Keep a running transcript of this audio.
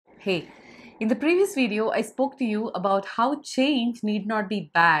Hey, in the previous video, I spoke to you about how change need not be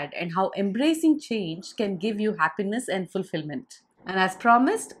bad and how embracing change can give you happiness and fulfillment. And as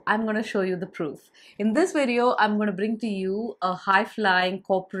promised, I'm going to show you the proof. In this video, I'm going to bring to you a high-flying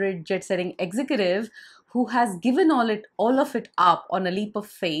corporate jet-setting executive who has given all of it up on a leap of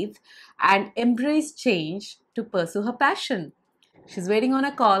faith and embraced change to pursue her passion. She's waiting on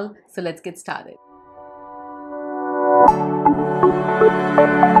a call, so let's get started.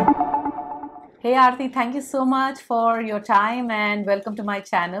 Hey Arti, thank you so much for your time and welcome to my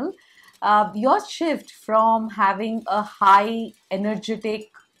channel. Your shift from having a high energetic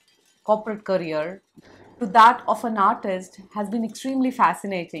corporate career to that of an artist has been extremely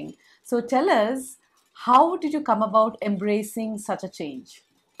fascinating. So tell us, how did you come about embracing such a change?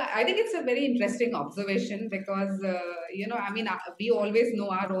 I think it's a very interesting observation because, we always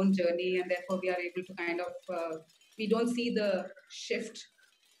know our own journey and therefore we are able to we don't see the shift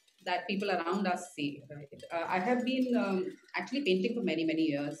that people around us see, right? I have been actually painting for many, many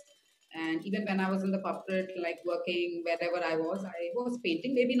years. And even when I was in the corporate, like working wherever I was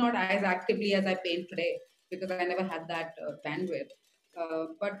painting, maybe not as actively as I paint today because I never had that bandwidth.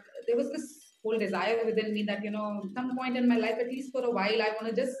 But there was this whole desire within me that, some point in my life, at least for a while, I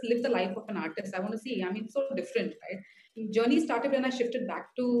want to just live the life of an artist. I want to see, it's so different, right? Journey started when I shifted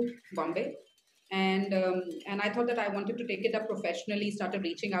back to Bombay, and I thought that I wanted to take it up professionally. Started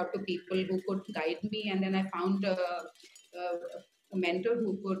reaching out to people who could guide me, and then I found a mentor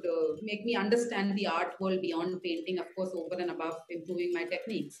who could make me understand the art world beyond painting, of course, over and above improving my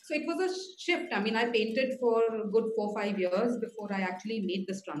techniques. So it was a shift. I painted for a good 4 or 5 years before I actually made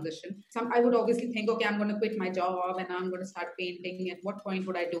this transition. I would obviously think, okay, I'm going to quit my job and I'm going to start painting. At what point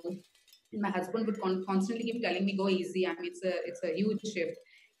would I do? And my husband would constantly keep telling me, go easy. It's a huge shift.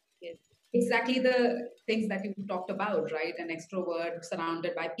 Exactly the things that you talked about, right? An extrovert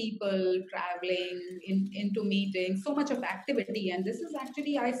surrounded by people, traveling into meetings, so much of activity. And this is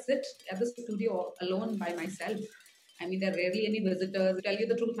actually, I sit at the studio alone by myself. There are rarely any visitors. To tell you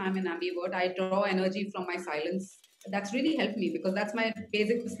the truth, I'm an ambivert. I draw energy from my silence. That's really helped me because that's my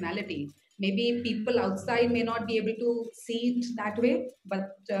basic personality. Maybe people outside may not be able to see it that way, but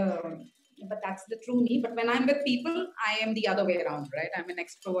that's the true me. But when I'm with people, I am the other way around, right? I'm an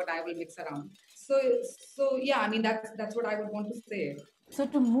extrovert. I will mix around. So yeah. That's what I would want to say. So,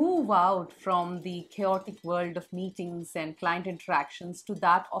 to move out from the chaotic world of meetings and client interactions to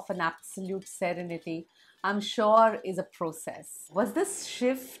that of an absolute serenity, I'm sure is a process. Was this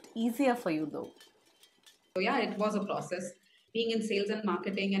shift easier for you though? So yeah, it was a process. Being in sales and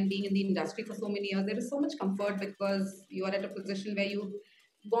marketing and being in the industry for so many years, there is so much comfort because you are at a position where you've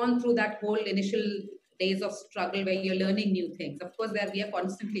gone through that whole initial days of struggle where you're learning new things. Of course, there we are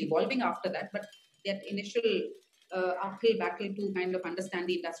constantly evolving after that, but that initial uphill battle to kind of understand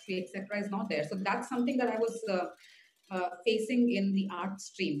the industry, etc., is not there. So that's something that I was facing in the art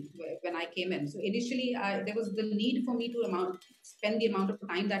stream when I came in. So initially, there was the need for me to spend the amount of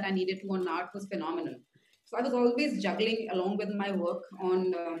time that I needed to on art was phenomenal. So I was always juggling along with my work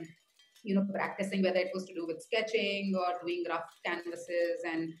on, practicing, whether it was to do with sketching or doing rough canvases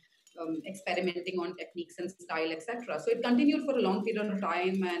and experimenting on techniques and style, etc. So it continued for a long period of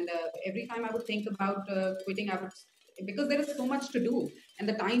time, and every time I would think about quitting, I would, because there is so much to do, and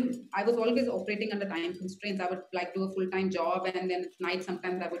the time I was always operating under time constraints. I would like do a full time job, and then at night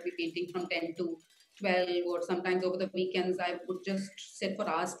sometimes I would be painting from 10 to 12, or sometimes over the weekends I would just sit for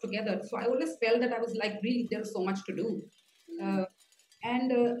hours together. So I always felt that I was like, really, there's so much to do. Uh,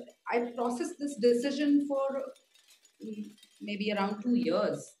 and I processed this decision for maybe around 2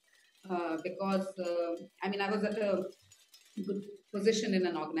 years because I was at a good position in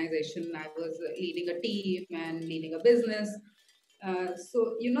an organization. I was leading a team and leading a business.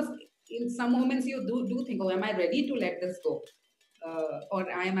 So in some moments you do think, oh, am I ready to let this go? Or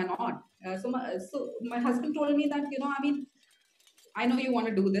am I not? So my husband told me that, I know you want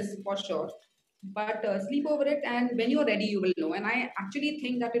to do this for sure, but sleep over it, and when you're ready, you will know. And I actually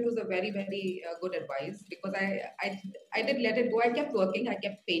think that it was a very, very good advice because I did let it go. I kept working, I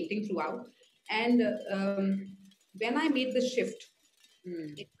kept painting throughout, and when I made the shift,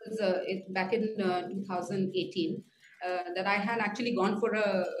 back in 2018 that I had actually gone for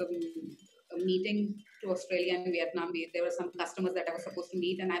a meeting to Australia and Vietnam. There were some customers that I was supposed to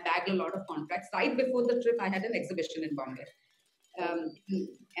meet, and I bagged a lot of contracts. Right before the trip, I had an exhibition in Bombay. Um,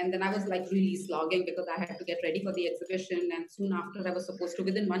 and then I was like really slogging because I had to get ready for the exhibition. And soon after, I was supposed to,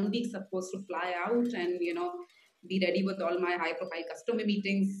 within 1 week, supposed to fly out and, be ready with all my high profile customer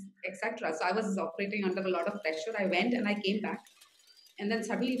meetings, etc. So I was operating under a lot of pressure. I went and I came back. And then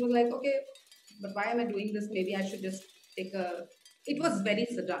suddenly it was like, okay, but why am I doing this? Maybe I should just take a It was very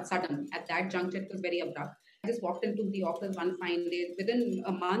sudden. At that juncture, it was very abrupt. I just walked into the office one fine day. Within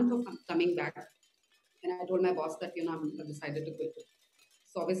a month of coming back, and I told my boss that, I've decided to quit.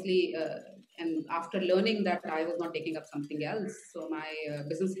 So obviously, and after learning that I was not taking up something else, so my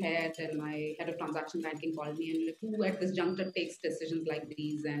business head and my head of transaction banking called me and like, who at this juncture takes decisions like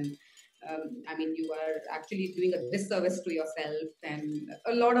these? And I mean, you are actually doing a disservice to yourself and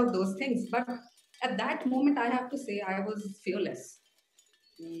a lot of those things. But at that moment, I have to say I was fearless.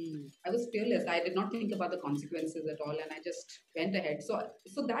 I was fearless. I did not think about the consequences at all, and I just went ahead.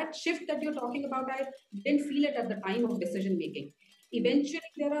 So that shift that you're talking about, I didn't feel it at the time of decision making. Eventually,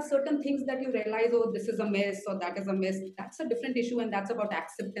 there are certain things that you realize, oh, this is a miss or that is a miss. That's a different issue, and that's about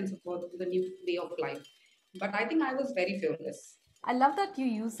acceptance of the new way of life. But I think I was very fearless. I love that you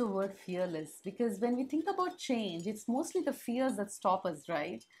use the word fearless because when we think about change, it's mostly the fears that stop us,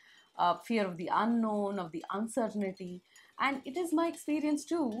 right? Fear of the unknown, of the uncertainty. And it is my experience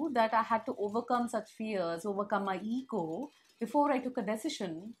too that I had to overcome such fears, overcome my ego before I took a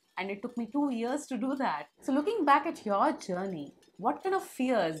decision. And it took me 2 years to do that. So, looking back at your journey, what kind of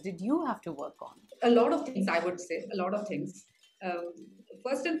fears did you have to work on? A lot of things, I would say, a lot of things. Um,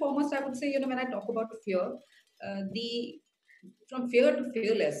 First and foremost, I would say, when I talk about fear, the from fear to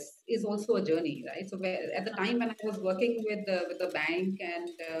fearless is also a journey, right? So at the time when I was working with the bank and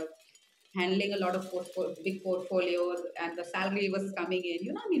handling a lot of big portfolios and the salary was coming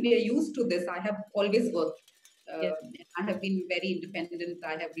in, I mean, we are used to this. I have always worked. Yes. I have been very independent.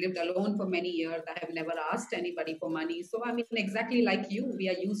 I have lived alone for many years. I have never asked anybody for money. So, I mean, exactly like you, we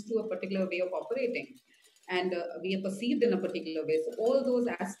are used to a particular way of operating and we are perceived in a particular way. So, all those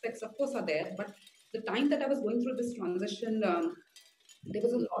aspects, of course, are there. But the time that I was going through this transition, there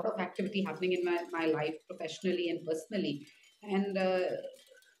was a lot of activity happening in my life, professionally and personally. And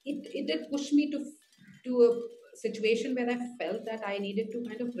it did push me to a situation where I felt that I needed to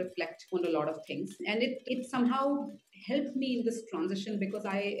kind of reflect on a lot of things, and it somehow helped me in this transition because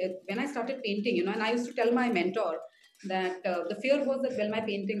I when I started painting, and I used to tell my mentor that the fear was that will my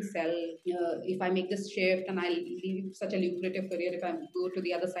paintings sell if I make this shift and I leave such a lucrative career, if I go to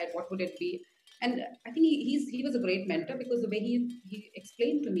the other side, what would it be? And I think he was a great mentor because the way he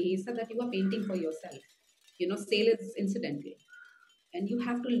explained to me, he said that you are painting for yourself. Sale is incidental, and you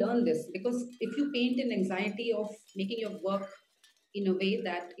have to learn this because if you paint in anxiety of making your work in a way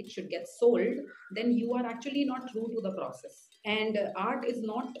that it should get sold, then you are actually not true to the process. And art is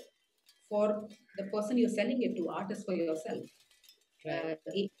not for the person you're selling it to. Art is for yourself.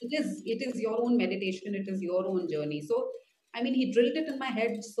 It is your own meditation. It is your own journey. So, I mean, he drilled it in my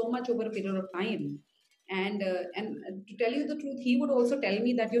head so much over a period of time. And to tell you the truth, he would also tell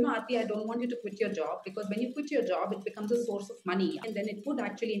me that, Aarti, I don't want you to quit your job because when you quit your job, it becomes a source of money, and then it could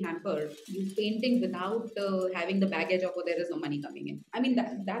actually hamper you painting without having the baggage of, oh, there is no money coming in. I mean,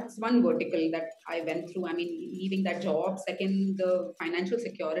 that's one vertical that I went through. I mean, leaving that job. Second, the financial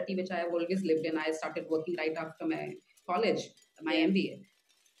security which I have always lived in. I started working right after my college, my MBA.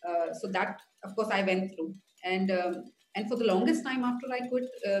 So that, of course, I went through, and for the longest time after I quit,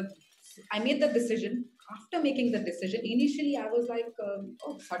 I made the decision. After making the decision, initially I was like,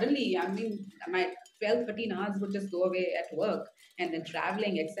 oh, suddenly, I mean, my 12, 13 hours would just go away at work and then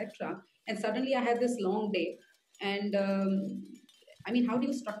traveling, etc. And suddenly I had this long day. And I mean, how do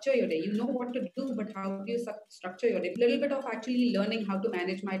you structure your day? You know what to do, but how do you structure your day? A little bit of actually learning how to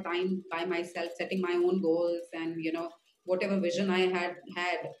manage my time by myself, setting my own goals, and whatever vision I had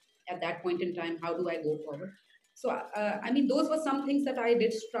at that point in time. How do I go forward? So I mean, those were some things that I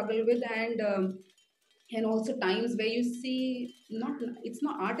did struggle with, and also times where you see not it's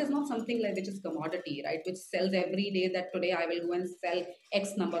not art is not something like which is commodity, right? Which sells every day that today I will go and sell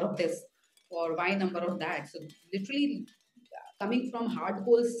X number of this or Y number of that. So literally coming from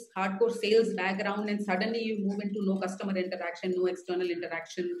hardcore sales background and suddenly you move into no customer interaction, no external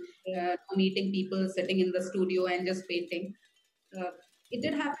interaction, no meeting people, sitting in the studio and just painting. uh, it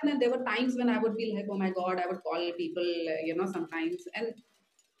did happen, and there were times when I would be like, oh my god, I would call people, sometimes. And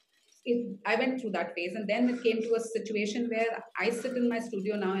I went through that phase, and then it came to a situation where I sit in my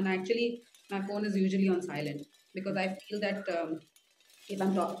studio now, and actually my phone is usually on silent because I feel that if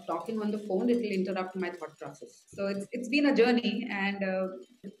I'm talking on the phone, it will interrupt my thought process. So it's been a journey, and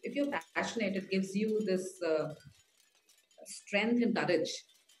if you're passionate, it gives you this strength and courage,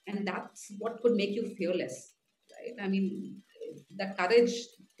 and that's what could make you fearless, right? I mean, that courage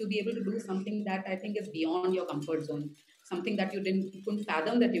to be able to do something that I think is beyond your comfort zone, something that you couldn't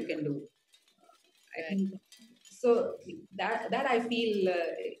fathom that you can do. I think so. That I feel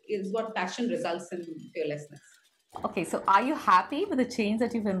is what passion results in fearlessness. Okay, so are you happy with the change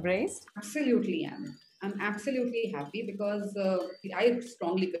that you've embraced? Absolutely am. I'm absolutely happy because I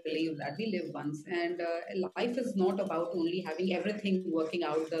strongly believe that we live once, and life is not about only having everything working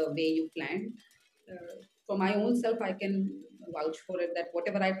out the way you planned. For my own self, I can vouch for it that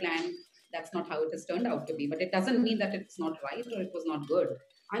whatever I planned, that's not how it has turned out to be. But it doesn't mean that it's not right or it was not good.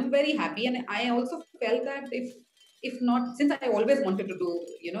 I'm very happy, and I also felt that if not, since I always wanted to do,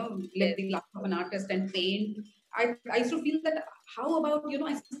 live the life of an artist and paint, I used to feel that how about,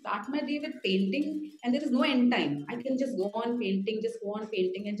 I start my day with painting and there is no end time. I can just go on painting, just go on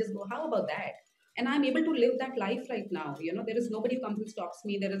painting and just go. How about that? And I'm able to live that life right now. There is nobody who comes and stops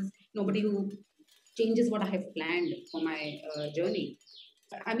me. There is nobody who changes what I have planned for my journey.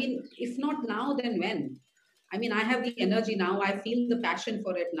 I mean, if not now, then when? I mean, I have the energy now. I feel the passion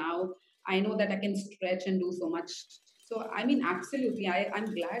for it now. I know that I can stretch and do so much. So, I mean, absolutely.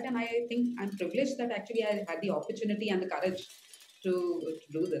 I'm glad and I think I'm privileged that actually I had the opportunity and the courage to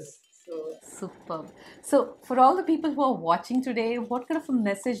do this. So, Superb. So, for all the people who are watching today, what kind of a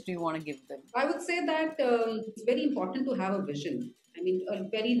message do you want to give them? I would say that it's very important to have a vision. I mean, a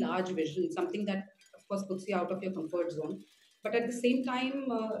very large vision, something that, of course, puts you out of your comfort zone. But at the same time,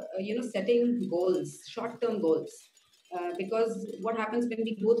 setting goals, short-term goals. Because what happens when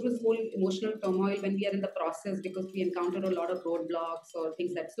we go through this whole emotional turmoil, when we are in the process, because we encounter a lot of roadblocks or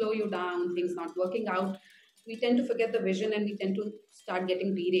things that slow you down, things not working out, we tend to forget the vision and we tend to start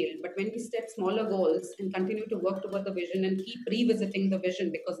getting derailed. But when we set smaller goals and continue to work toward the vision and keep revisiting the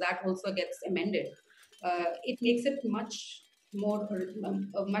vision, because that also gets amended, it makes it much more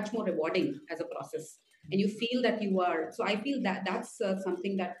rewarding as a process. And you feel that you are. So I feel that that's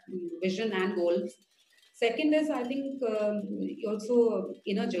something that vision and goals. Second is, I think, also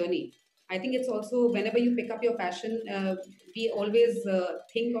inner journey. I think it's also whenever you pick up your passion, we always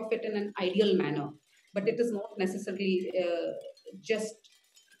think of it in an ideal manner, but it is not necessarily just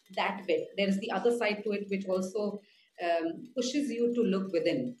that bit. There is the other side to it, which also pushes you to look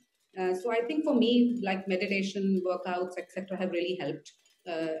within. So I think for me, like meditation, workouts, etc., have really helped.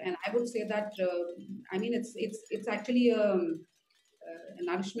 And I would say that I mean it's actually a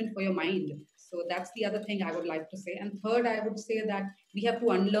nourishment for your mind. So that's the other thing I would like to say. And third, I would say that we have to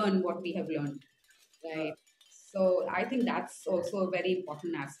unlearn what we have learned, right? So I think that's also a very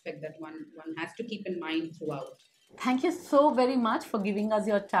important aspect that one has to keep in mind throughout. Thank you so very much for giving us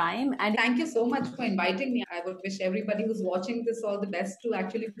your time. And Thank you so much for inviting me. I would wish everybody who's watching this all the best to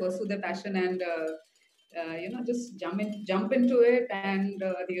actually pursue their passion and just jump into it, and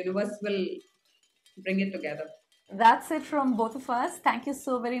the universe will bring it together. that's it from both of us. Thank you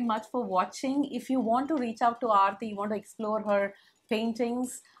so very much for watching. If you want to reach out to Aarti, you want to explore her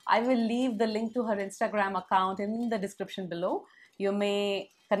paintings, I will leave the link to her Instagram account in the description below. You may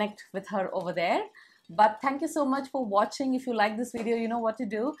connect with her over there. But thank you so much for watching. If you like this video, you know what to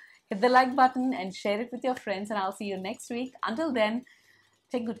do. Hit the like button and share it with your friends, and I'll see you next week. Until then,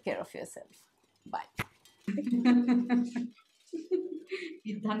 take good care of yourself. Bye.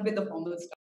 Be done with the formal stuff.